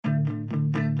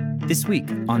This week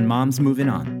on Moms Moving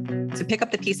On. To pick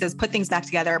up the pieces, put things back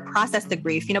together, process the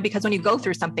grief, because when you go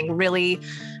through something really,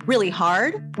 really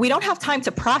hard, we don't have time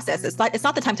to process. It's not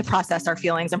the time to process our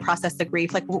feelings and process the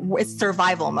grief. Like, it's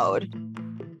survival mode.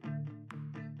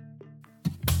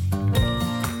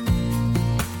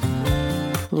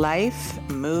 Life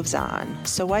moves on,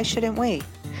 so why shouldn't we?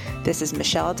 This is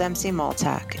Michelle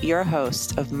Dempsey-Multack, your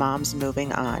host of Moms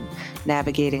Moving On,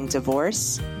 navigating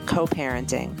divorce,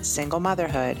 co-parenting, single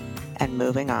motherhood, and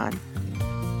moving on.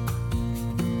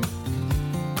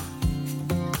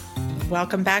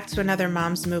 Welcome back to another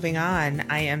Moms Moving On.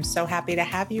 I am so happy to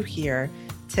have you here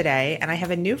today, and I have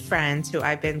a new friend who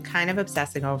I've been kind of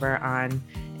obsessing over on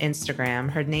Instagram.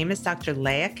 Her name is Dr.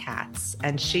 Leah Katz,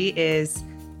 and she is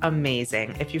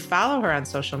amazing. If you follow her on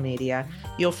social media,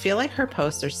 you'll feel like her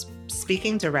posts are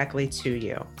speaking directly to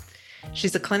you.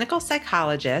 She's a clinical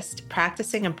psychologist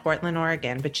practicing in Portland,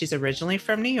 Oregon, but she's originally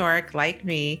from New York, like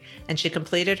me, and she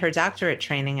completed her doctorate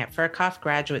training at Furkhoff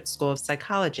Graduate School of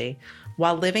Psychology.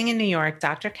 While living in New York,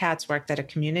 Dr. Katz worked at a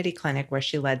community clinic where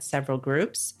she led several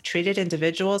groups, treated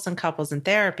individuals and couples in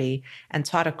therapy, and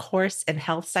taught a course in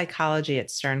health psychology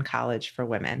at Stern College for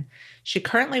Women. She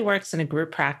currently works in a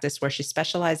group practice where she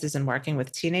specializes in working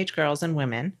with teenage girls and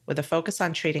women with a focus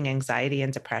on treating anxiety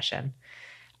and depression.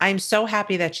 I'm so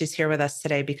happy that she's here with us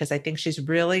today because I think she's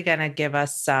really going to give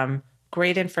us some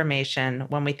great information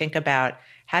when we think about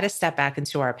how to step back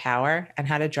into our power and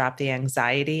how to drop the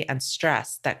anxiety and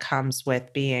stress that comes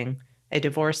with being a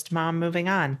divorced mom moving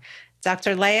on.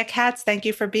 Dr. Leah Katz, thank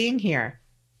you for being here.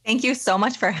 Thank you so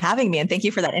much for having me, and thank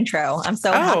you for that intro. I'm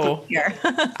so happy to be here.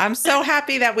 I'm so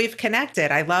happy that we've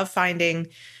connected. I love finding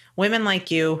women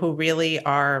like you who really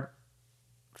are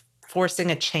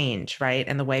forcing a change, right?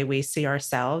 In the way we see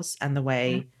ourselves and the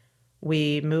way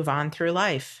we move on through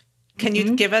life. Can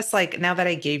you give us, now that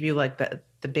I gave you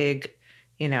the big,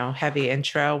 heavy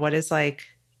intro,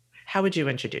 how would you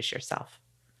introduce yourself?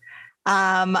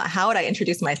 How would I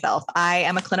introduce myself? I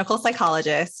am a clinical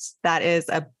psychologist. That is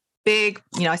a big,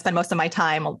 I spend most of my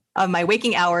time of my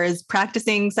waking hours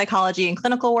practicing psychology and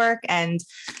clinical work and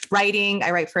writing.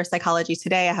 I write for Psychology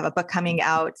Today. I have a book coming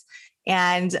out.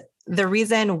 And the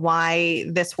reason why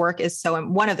this work is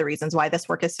one of the reasons why this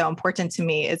work is so important to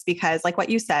me is because, like what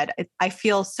you said, I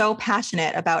feel so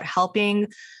passionate about helping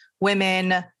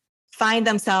women find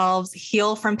themselves,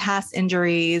 heal from past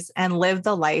injuries, and live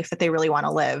the life that they really want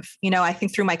to live. I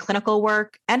think through my clinical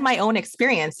work and my own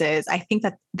experiences, I think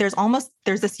that there's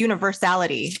this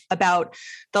universality about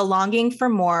the longing for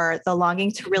more, the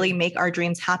longing to really make our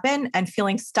dreams happen and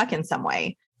feeling stuck in some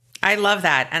way. I love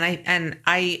that. And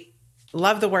I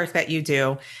love the work that you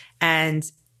do. And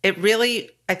it really,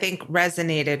 I think,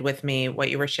 resonated with me, what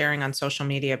you were sharing on social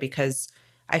media, because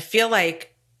I feel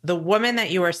like the woman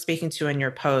that you are speaking to in your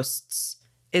posts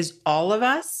is all of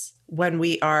us when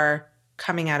we are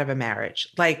coming out of a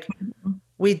marriage.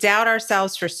 We doubt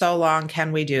ourselves for so long.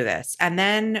 Can we do this? And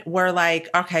then we're like,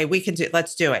 okay,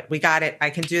 let's do it. We got it.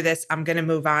 I can do this. I'm going to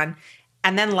move on.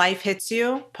 And then life hits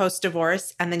you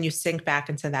post-divorce, and then you sink back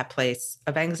into that place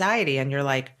of anxiety. And you're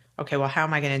like, okay, well, how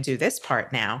am I going to do this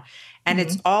part now? And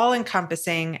it's all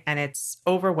encompassing and it's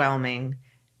overwhelming.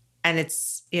 And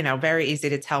it's, very easy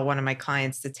to tell one of my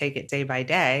clients to take it day by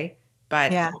day,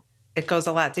 but it goes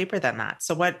a lot deeper than that.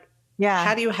 So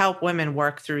how do you help women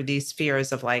work through these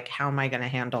fears of how am I going to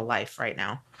handle life right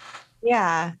now?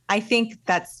 Yeah, I think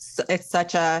it's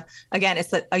such a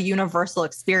universal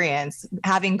experience,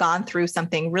 having gone through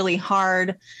something really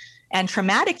hard and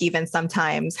traumatic, even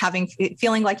sometimes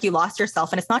feeling like you lost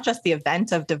yourself. And it's not just the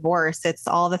event of divorce, it's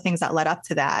all the things that led up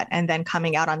to that. And then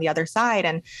coming out on the other side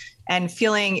and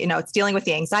feeling, it's dealing with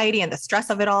the anxiety and the stress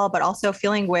of it all, but also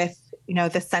feeling with,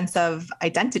 the sense of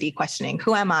identity questioning.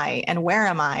 Who am I and where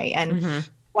am I? And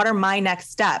what are my next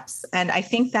steps? And I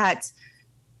think that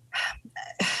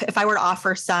if I were to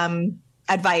offer some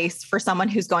advice for someone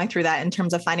who's going through that in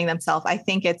terms of finding themselves, I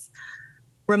think it's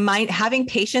having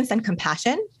patience and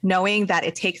compassion, knowing that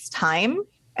it takes time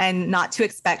and not to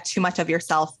expect too much of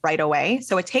yourself right away.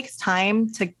 So it takes time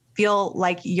to feel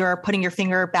like you're putting your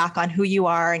finger back on who you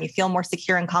are and you feel more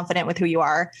secure and confident with who you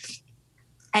are.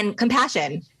 And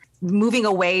compassion, moving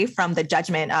away from the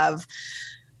judgment of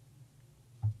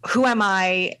who am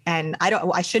I? And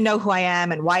I should know who I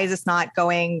am. And why is this not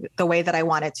going the way that I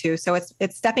want it to? So it's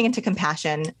stepping into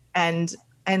compassion and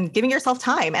giving yourself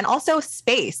time and also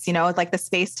space, the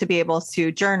space to be able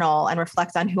to journal and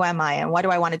reflect on who am I and what do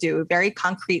I want to do? Very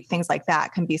concrete things like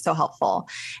that can be so helpful.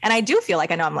 And I do feel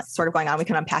like, I know I'm sort of going on, we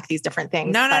can unpack these different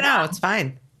things. No, it's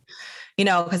fine.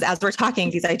 because as we're talking,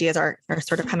 these ideas are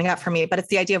sort of coming up for me, but it's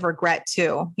the idea of regret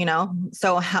too,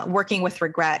 so working with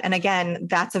regret. And again,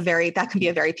 that can be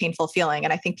a very painful feeling.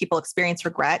 And I think people experience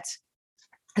regret,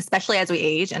 especially as we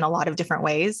age, in a lot of different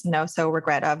ways, so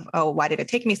regret of, oh, why did it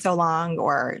take me so long,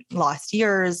 or lost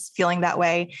years feeling that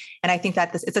way. And I think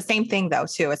that it's the same thing though,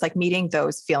 too. It's like meeting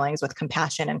those feelings with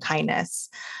compassion and kindness,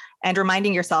 and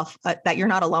reminding yourself that you're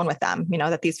not alone with them,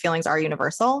 that these feelings are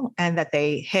universal, and that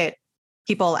they hit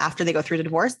people after they go through the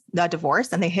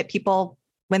divorce, and they hit people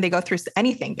when they go through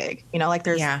anything big,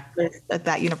 there's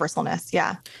that universalness.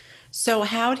 Yeah. So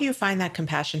how do you find that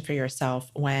compassion for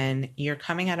yourself when you're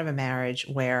coming out of a marriage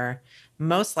where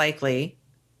most likely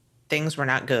things were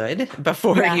not good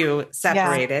before you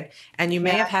separated, and you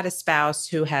may have had a spouse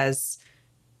who has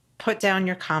put down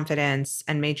your confidence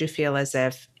and made you feel as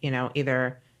if,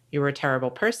 either you were a terrible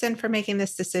person for making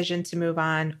this decision to move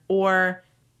on, or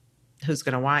who's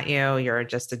going to want you? You're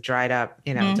just a dried up,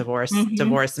 divorced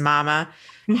mama.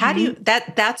 Mm-hmm. How do you,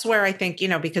 that's where I think,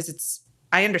 because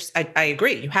I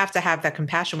agree. You have to have that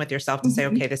compassion with yourself to say,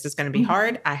 okay, this is going to be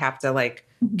hard. I have to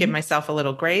give myself a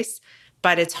little grace,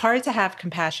 but it's hard to have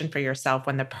compassion for yourself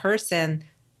when the person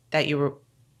that who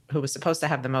was supposed to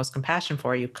have the most compassion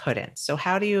for you couldn't. So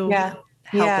how do you help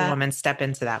a woman step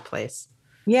into that place?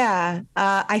 Yeah.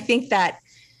 I think that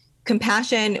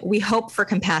compassion, we hope for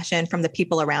compassion from the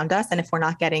people around us. And if we're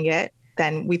not getting it,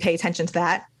 then we pay attention to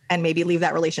that and maybe leave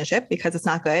that relationship because it's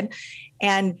not good.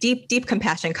 And deep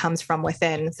compassion comes from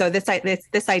within. So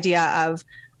this idea of,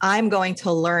 I'm going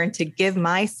to learn to give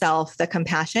myself the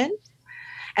compassion.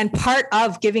 And part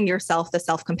of giving yourself the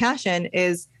self-compassion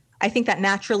is, I think that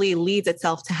naturally leads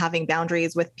itself to having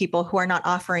boundaries with people who are not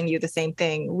offering you the same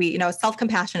thing.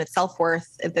 Self-compassion, it's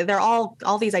self-worth. They're all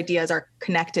these ideas are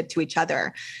connected to each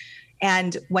other.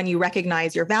 And when you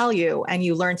recognize your value and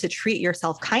you learn to treat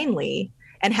yourself kindly,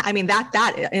 and I mean,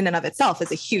 that in and of itself is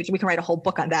we can write a whole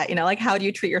book on that, how do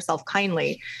you treat yourself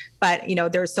kindly? But,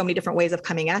 there's so many different ways of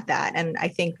coming at that. And I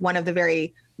think one of the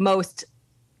very most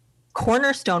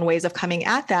cornerstone ways of coming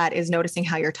at that is noticing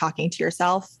how you're talking to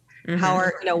yourself.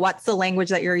 Mm-hmm. What's the language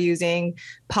that you're using,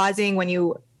 pausing when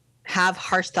you have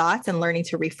harsh thoughts and learning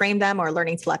to reframe them or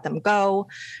learning to let them go.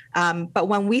 But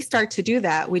when we start to do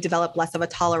that, we develop less of a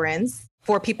tolerance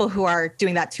for people who are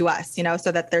doing that to us,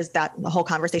 so that there's the whole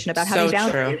conversation about having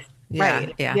boundaries. Yeah,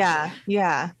 right.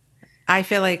 Yeah. I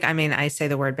feel like, I say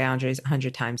the word boundaries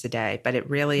 100 times a day, but it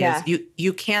really is,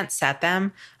 you can't set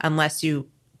them unless you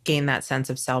gain that sense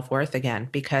of self-worth again,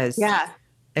 because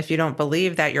if you don't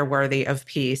believe that you're worthy of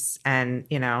peace and,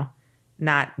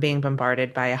 not being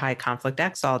bombarded by a high conflict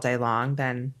ex all day long,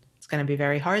 then it's going to be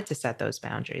very hard to set those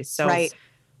boundaries. So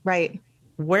right.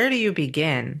 Where do you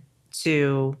begin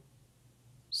to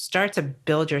start to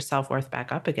build your self-worth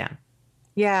back up again?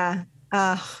 Yeah.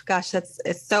 Gosh, that's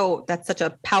such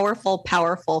a powerful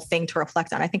thing to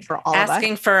reflect on. I think for all of us.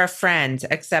 Asking for a friend,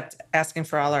 except asking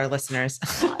for all our listeners.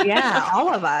 Yeah,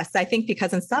 all of us. I think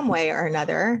because in some way or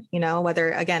another,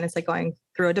 whether again, it's like going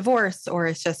through a divorce, or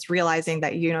it's just realizing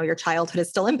that, your childhood is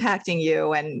still impacting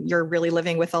you and you're really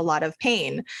living with a lot of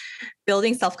pain.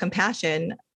 Building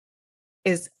self-compassion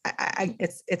is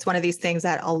it's one of these things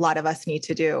that a lot of us need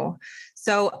to do.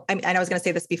 So, and I was going to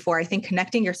say this before, I think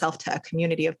connecting yourself to a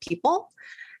community of people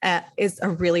is a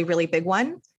really, really big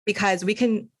one, because we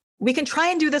can try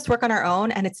and do this work on our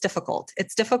own, and it's difficult.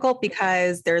 It's difficult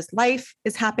because life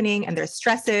is happening and there's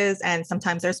stresses, and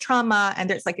sometimes there's trauma,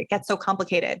 and it gets so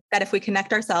complicated that if we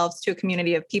connect ourselves to a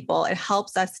community of people, it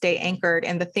helps us stay anchored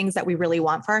in the things that we really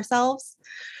want for ourselves.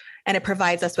 And it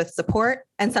provides us with support.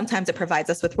 And sometimes it provides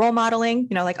us with role modeling,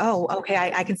 oh, okay,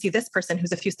 I can see this person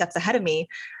who's a few steps ahead of me,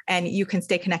 and you can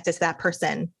stay connected to that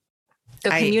person.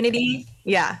 The community.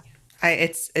 Yeah.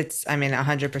 It's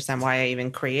 100% why I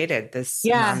even created this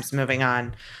Moms Moving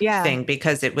On thing,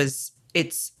 because that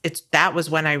was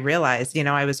when I realized,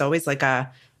 I was always like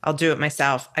I'll do it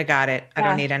myself. I got it. I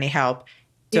don't need any help.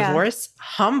 Divorce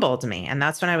humbled me. And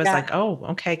that's when I was like, oh,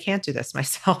 okay, I can't do this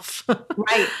myself.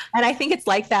 Right. And I think it's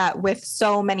like that with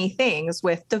so many things,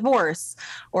 with divorce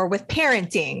or with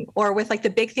parenting or with the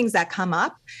big things that come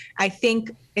up. I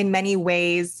think in many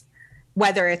ways,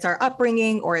 whether it's our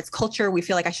upbringing or it's culture, we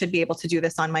feel like I should be able to do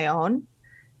this on my own.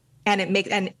 And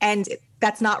and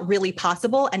that's not really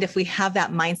possible. And if we have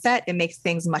that mindset, it makes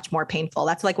things much more painful.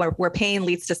 That's where pain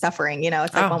leads to suffering.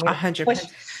 It's like when we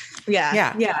 100%.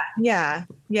 Yeah.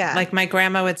 Like my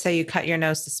grandma would say, you cut your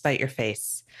nose to spite your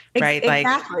face, right?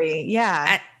 Exactly.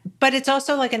 But it's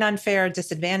also an unfair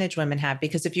disadvantage women have,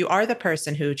 because if you are the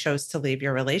person who chose to leave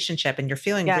your relationship and you're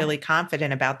feeling really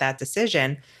confident about that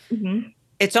decision,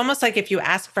 it's almost like if you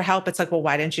ask for help, it's like, well,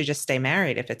 why didn't you just stay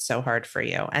married if it's so hard for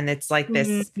you? And it's like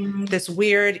this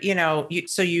weird,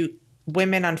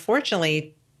 women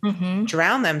unfortunately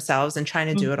drown themselves in trying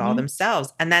to do it all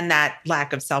themselves. And then that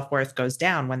lack of self-worth goes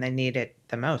down when they need it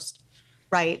the most.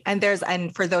 Right.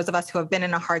 And for those of us who have been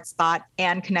in a hard spot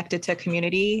and connected to a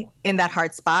community in that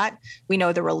hard spot, we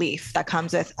know the relief that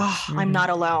comes with, I'm not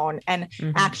alone. And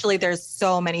actually, there's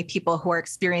so many people who are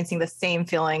experiencing the same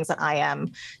feelings that I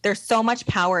am. There's so much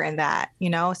power in that,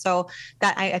 so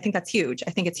that I think that's huge.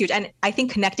 I think it's huge. And I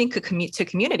think connecting to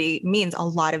community means a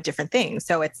lot of different things.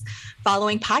 So it's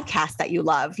following podcasts that you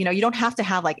love. You don't have to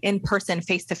have like in-person,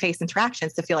 face-to-face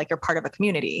interactions to feel like you're part of a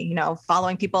community,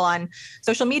 following people on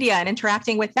social media and interacting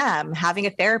with them, having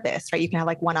a therapist, right? You can have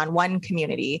like one-on-one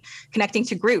community, connecting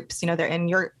to groups, they're in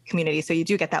your community. So you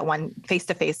do get that one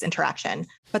face-to-face interaction,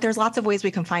 but there's lots of ways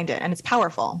we can find it. And it's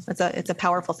powerful. It's a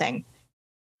powerful thing.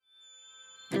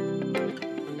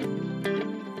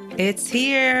 It's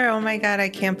here. Oh my God, I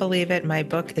can't believe it. My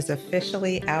book is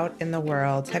officially out in the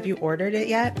world. Have you ordered it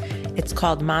yet? It's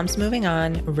called Moms Moving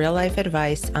On, Real Life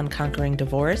Advice on Conquering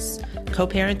Divorce,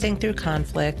 Co-Parenting Through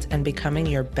Conflict, and Becoming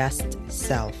Your Best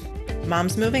Self.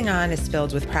 Moms Moving On is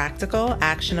filled with practical,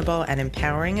 actionable, and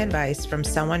empowering advice from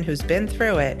someone who's been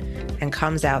through it and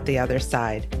comes out the other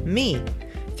side, me.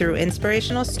 Through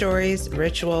inspirational stories,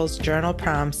 rituals, journal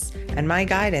prompts, and my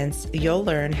guidance, you'll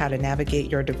learn how to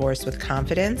navigate your divorce with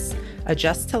confidence,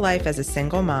 adjust to life as a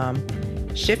single mom,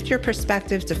 shift your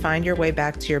perspective to find your way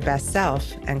back to your best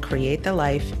self, and create the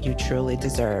life you truly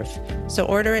deserve. So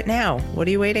order it now. What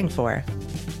are you waiting for?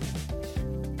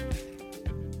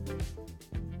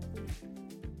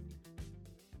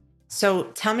 So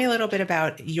tell me a little bit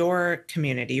about your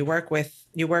community. You work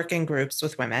in groups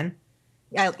with women.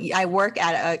 I work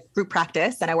at a group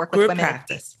practice and I work with women. Group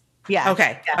practice. Yeah.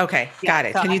 Okay. Yeah. Okay. Got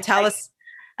it. So can you tell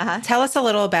us a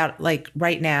little about like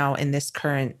right now in this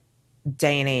current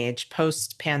day and age,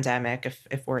 post-pandemic,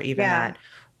 if we're even that,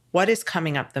 what is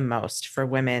coming up the most for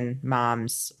women,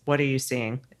 moms? What are you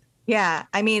seeing? Yeah.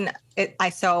 I mean,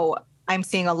 I'm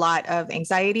seeing a lot of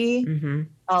anxiety,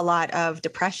 a lot of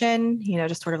depression,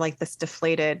 just sort of like this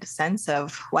deflated sense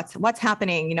of what's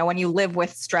happening. When you live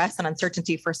with stress and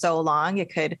uncertainty for so long,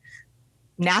 it could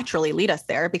naturally lead us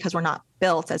there because we're not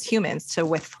built as humans to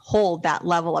withhold that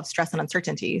level of stress and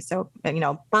uncertainty. So,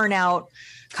 burnout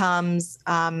comes.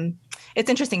 It's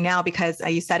interesting now because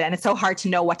you said it, and it's so hard to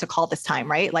know what to call this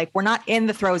time, right? Like we're not in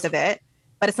the throes of it,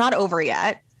 but it's not over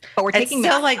yet. But we're taking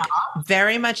still like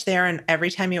very much there. And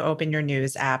every time you open your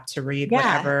news app to read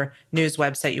whatever news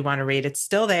website you want to read, it's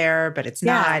still there, but it's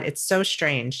not. It's so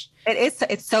strange. It is.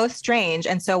 It's so strange.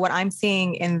 And so what I'm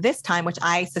seeing in this time, which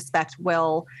I suspect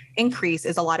will increase,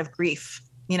 is a lot of grief,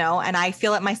 and I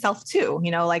feel it myself too,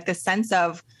 like this sense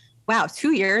of, wow,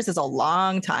 2 years is a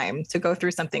long time to go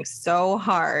through something so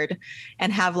hard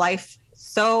and have life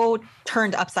so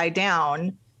turned upside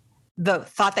down. The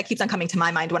thought that keeps on coming to my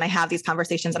mind when I have these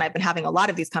conversations, and I've been having a lot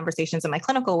of these conversations in my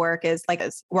clinical work, is like,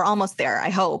 we're almost there. I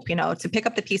hope, to pick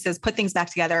up the pieces, put things back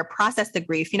together, process the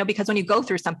grief, because when you go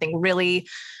through something really,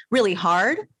 really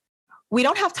hard, we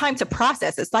don't have time to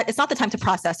process. It's not the time to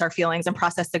process our feelings and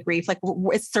process the grief. Like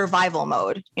it's survival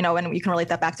mode, and you can relate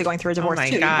that back to going through a divorce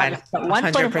too. God,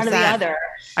 one foot in front of the other.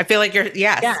 I feel like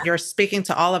you're speaking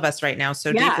to all of us right now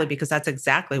so deeply because that's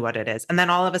exactly what it is. And then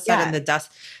all of a sudden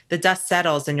the dust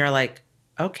settles and you're like,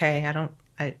 okay,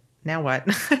 now what?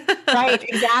 Right.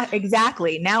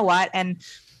 Exactly. Now what? And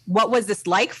what was this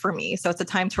like for me? So it's a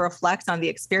time to reflect on the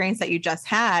experience that you just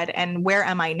had and where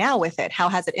am I now with it? How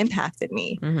has it impacted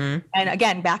me? And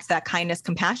again, back to that kindness,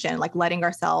 compassion, like letting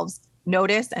ourselves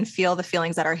notice and feel the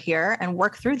feelings that are here and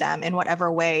work through them in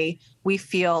whatever way we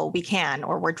feel we can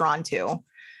or we're drawn to.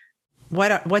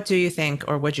 What do you think,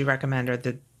 or would you recommend are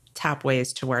the top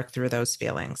ways to work through those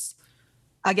feelings?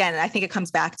 Again, I think it comes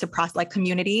back to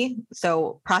community.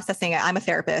 So processing it. I'm a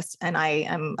therapist and I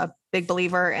am a big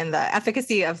believer in the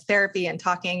efficacy of therapy and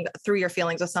talking through your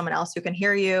feelings with someone else who can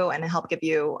hear you and help give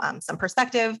you some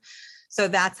perspective. So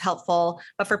that's helpful.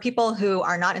 But for people who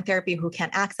are not in therapy, who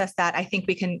can't access that, I think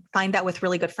we can find that with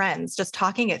really good friends, just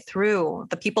talking it through.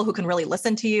 The people who can really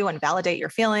listen to you and validate your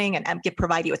feeling and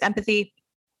provide you with empathy.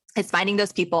 It's finding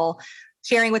those people,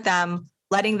 sharing with them,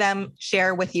 letting them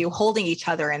share with you, holding each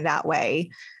other in that way.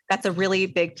 That's a really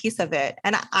big piece of it.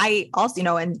 And I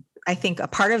also, and I think a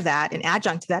part of that, an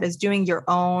adjunct to that, is doing your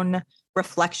own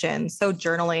reflection. So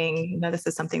journaling, this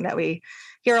is something that we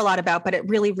hear a lot about, but it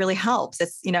really, really helps.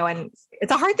 It's, and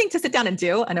it's a hard thing to sit down and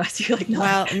do. I know you're like, no.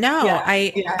 Well, no,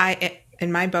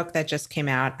 in my book that just came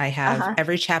out, I have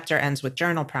every chapter ends with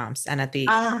journal prompts. And at the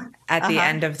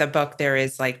end of the book, there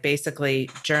is like basically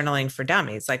journaling for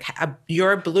dummies, like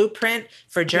your blueprint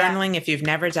for journaling if you've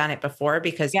never done it before,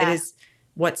 because it is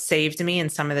what saved me in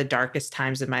some of the darkest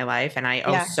times of my life. And I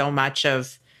owe so much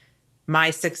of my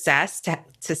success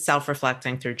to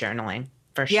self-reflecting through journaling,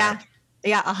 for sure.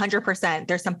 Yeah, 100%.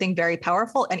 There's something very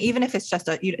powerful. And even if it's just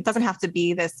it doesn't have to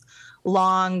be this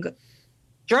long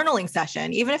journaling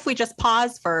session. Even if we just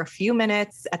pause for a few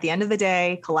minutes at the end of the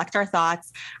day, collect our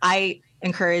thoughts. I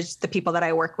encourage the people that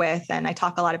I work with, and I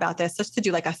talk a lot about this, just to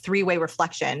do like a 3-way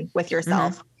reflection with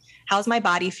yourself. How's my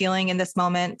body feeling in this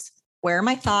moment? Where are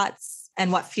my thoughts?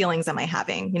 And what feelings am I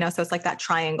having? So it's like that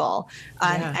triangle.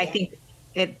 And I think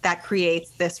that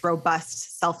creates this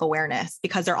robust self-awareness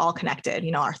because they're all connected.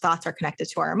 Our thoughts are connected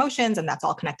to our emotions, and that's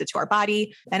all connected to our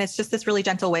body. And it's just this really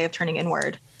gentle way of turning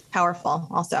inward. Powerful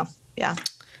also. Yeah.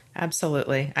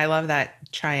 Absolutely. I love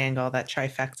that triangle, that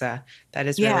trifecta. That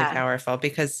is really powerful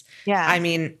because I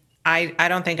mean, I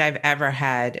don't think I've ever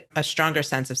had a stronger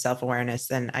sense of self-awareness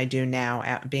than I do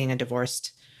now. Being a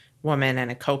divorced woman and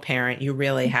a co-parent, you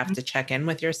really have to check in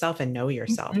with yourself and know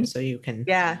yourself so you can do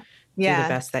the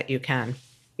best that you can.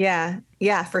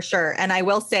 Yeah, for sure. And I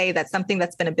will say that something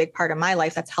that's been a big part of my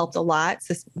life that's helped a lot,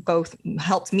 both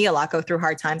helped me a lot go through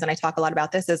hard times, and I talk a lot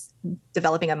about this, is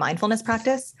developing a mindfulness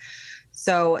practice.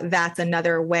 So that's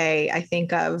another way I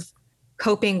think of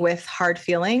coping with hard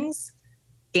feelings,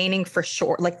 gaining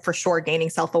gaining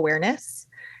self-awareness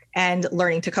and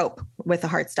learning to cope with the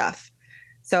hard stuff.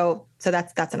 So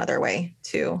that's another way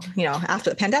to, after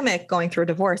the pandemic, going through a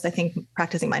divorce, I think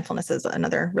practicing mindfulness is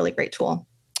another really great tool.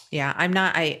 Yeah,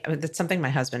 that's something my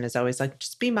husband is always like,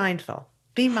 just be mindful.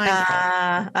 Be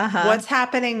mindful. What's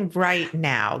happening right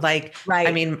now?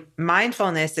 I mean,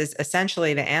 mindfulness is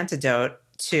essentially the antidote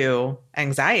to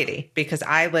anxiety because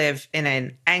I live in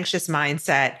an anxious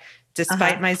mindset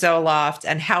despite my Zoloft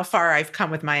and how far I've come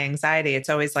with my anxiety. It's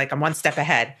always like I'm one step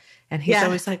ahead. And he's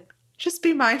always like, just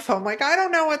be mindful. I'm like, I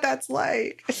don't know what that's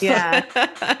like. Yeah.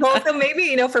 Well, so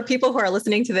maybe, for people who are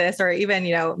listening to this, or even,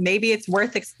 maybe it's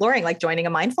worth exploring, like joining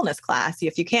a mindfulness class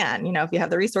if you can, if you have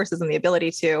the resources and the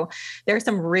ability to. There's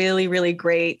some really, really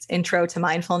great intro to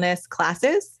mindfulness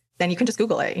classes. Then you can just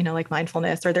Google it, like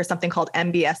mindfulness, or there's something called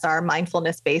MBSR,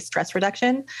 mindfulness-based stress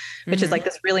reduction, which is like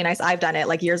this really nice, I've done it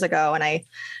like years ago. And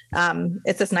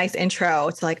it's this nice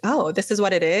intro to like, oh, this is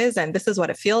what it is. And this is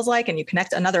what it feels like. And you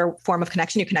connect another form of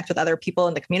connection. You connect with other people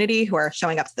in the community who are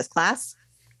showing up to this class.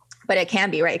 But it can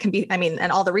be, right? It can be,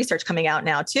 and all the research coming out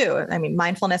now too.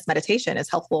 Mindfulness meditation is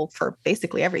helpful for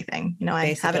basically everything.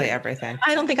 Everything.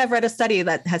 I don't think I've read a study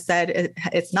that has said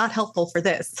it's not helpful for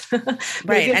this.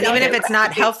 Right. And even if it's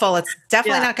not helpful, it's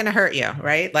definitely not going to hurt you,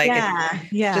 right?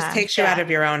 It just takes you out of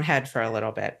your own head for a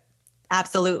little bit.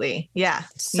 Absolutely. Yeah.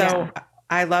 So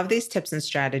I love these tips and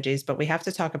strategies, but we have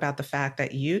to talk about the fact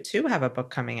that you too have a book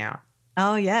coming out.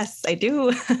 Oh, yes, I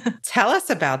do. Tell us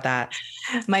about that.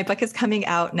 My book is coming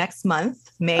out next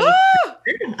month, May.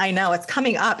 I know it's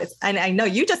coming up. And I know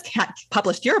you just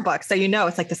published your book. So,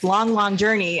 it's like this long, long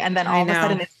journey. And then all of a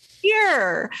sudden it's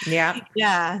here. Yeah.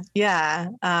 Yeah.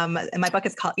 And my book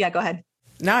is called, go ahead.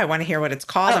 No, I want to hear what it's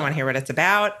called. I want to hear what it's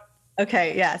about.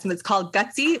 Okay. Yeah. So it's called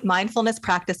Gutsy Mindfulness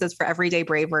Practices for Everyday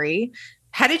Bravery.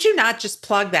 How did you not just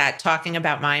plug that talking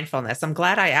about mindfulness? I'm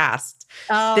glad I asked.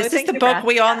 Oh, this is the book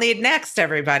we all need next,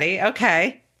 everybody.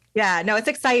 Okay. Yeah, no, it's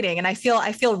exciting. And I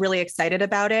feel really excited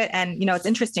about it. And, it's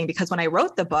interesting because when I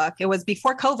wrote the book, it was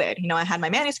before COVID, I had my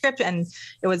manuscript and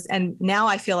now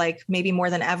I feel like maybe more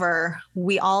than ever,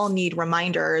 we all need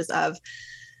reminders of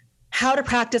how to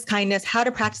practice kindness, how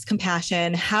to practice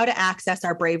compassion, how to access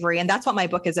our bravery. And that's what my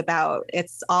book is about.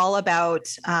 It's all about,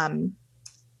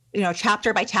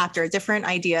 chapter by chapter, different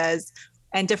ideas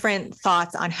and different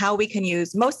thoughts on how we can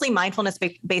use mostly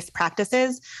mindfulness-based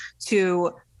practices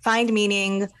to find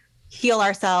meaning, heal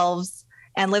ourselves,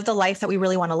 and live the life that we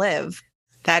really want to live.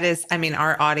 That is,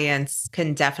 our audience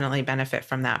can definitely benefit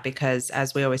from that because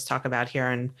as we always talk about here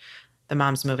in the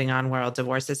Moms Moving On world,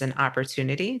 divorce is an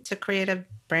opportunity to create a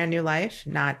brand new life,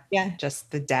 not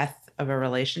just the death of a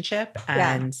relationship.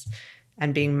 And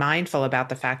being mindful about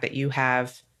the fact that you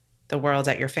have the world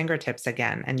at your fingertips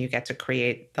again, and you get to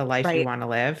create the life you want to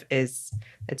live it's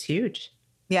huge.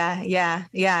 Yeah,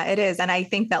 it is. And I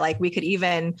think that we could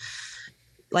even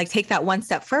take that one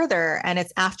step further, and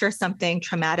it's after something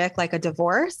traumatic, like a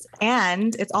divorce.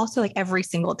 And it's also every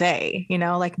single day,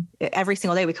 every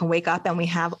single day we can wake up and we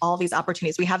have all these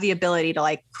opportunities. We have the ability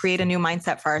to create a new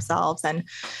mindset for ourselves and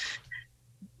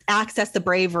access the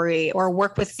bravery or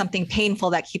work with something painful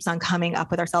that keeps on coming up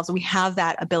with ourselves. We have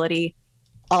that ability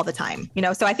all the time,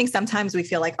 so I think sometimes we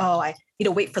feel like, oh, I need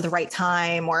to wait for the right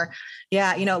time, or we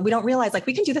don't realize like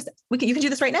we can do this. You can do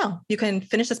this right now. You can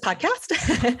finish this podcast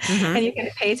and you can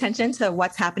pay attention to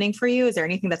what's happening for you. Is there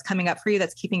anything that's coming up for you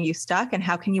that's keeping you stuck? And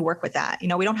how can you work with that?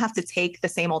 We don't have to take the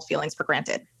same old feelings for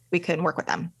granted. We can work with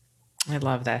them. I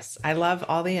love this. I love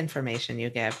all the information you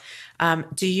give.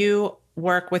 Do you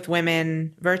work with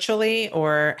women virtually,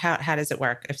 or how does it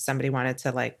work if somebody wanted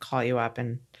to like call you up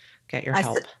and get your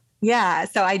help? Yeah.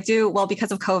 So I do, well,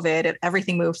 because of COVID,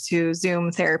 everything moved to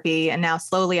Zoom therapy. And now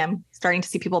slowly I'm starting to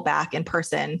see people back in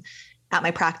person at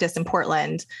my practice in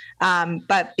Portland.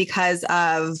 But because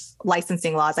of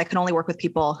licensing laws, I can only work with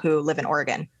people who live in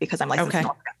Oregon because I'm licensed in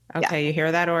Oregon. Okay. You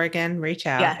hear that, Oregon? Reach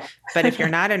out. Yeah. But if you're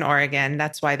not in Oregon,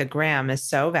 that's why the gram is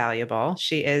so valuable.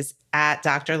 She is at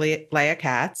Dr. Leah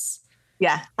Katz.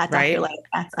 Yeah, at Dr. Leah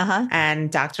Katz. And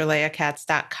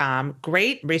drleahkatz.com.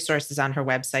 Great resources on her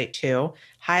website too.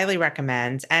 Highly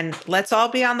recommend. And let's all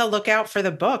be on the lookout for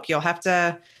the book. You'll have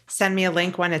to send me a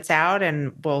link when it's out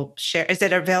and we'll share. Is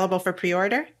it available for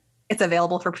pre-order? It's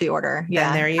available for pre-order. Yeah.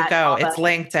 And there you go. It's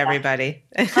linked, everybody.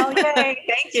 Oh, yay.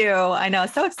 Thank you. I know.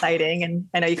 It's so exciting. And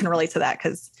I know you can relate to that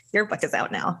because your book is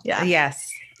out now. Yeah.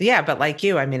 Yes. Yeah. But like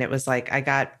you, I mean, it was like I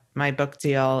got my book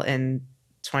deal in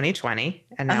 2020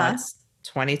 and now it's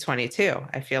 2022.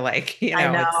 I feel like,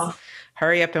 it's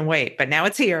hurry up and wait, but now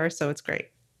it's here. So it's great.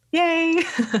 Yay.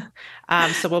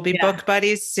 So we'll be book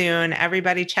buddies soon.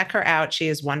 Everybody check her out. She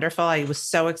is wonderful. I was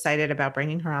so excited about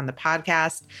bringing her on the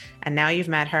podcast, and now you've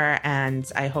met her,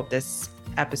 and I hope this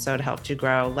episode helped you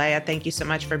grow. Leah, thank you so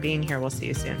much for being here. We'll see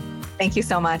you soon. Thank you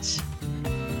so much.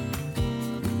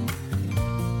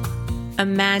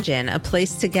 Imagine a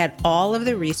place to get all of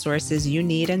the resources you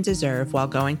need and deserve while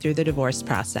going through the divorce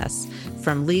process,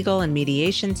 from legal and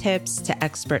mediation tips to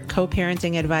expert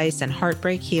co-parenting advice and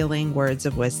heartbreak healing words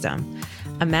of wisdom.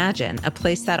 Imagine a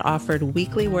place that offered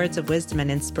weekly words of wisdom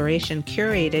and inspiration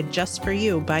curated just for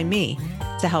you by me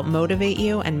to help motivate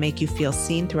you and make you feel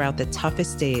seen throughout the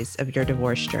toughest days of your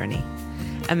divorce journey.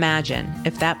 Imagine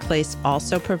if that place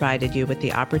also provided you with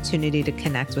the opportunity to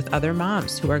connect with other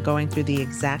moms who are going through the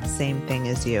exact same thing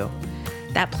as you.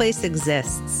 That place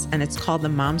exists, and it's called the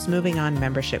Moms Moving On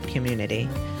membership community.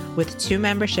 With 2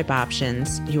 membership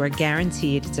options, you are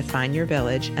guaranteed to find your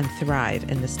village and thrive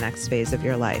in this next phase of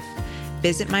your life.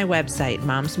 Visit my website,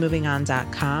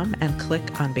 momsmovingon.com, and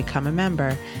click on Become a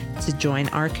Member to join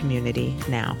our community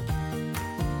now.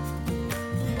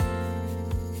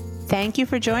 Thank you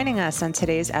for joining us on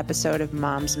today's episode of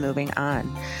Moms Moving On.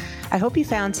 I hope you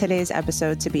found today's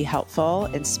episode to be helpful,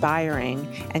 inspiring,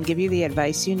 and give you the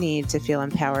advice you need to feel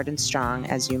empowered and strong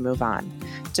as you move on.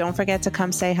 Don't forget to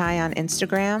come say hi on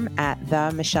Instagram at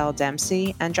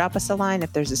 @MichelleDempsey and drop us a line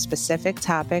if there's a specific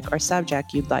topic or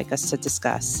subject you'd like us to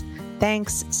discuss.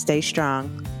 Thanks. Stay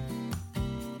strong.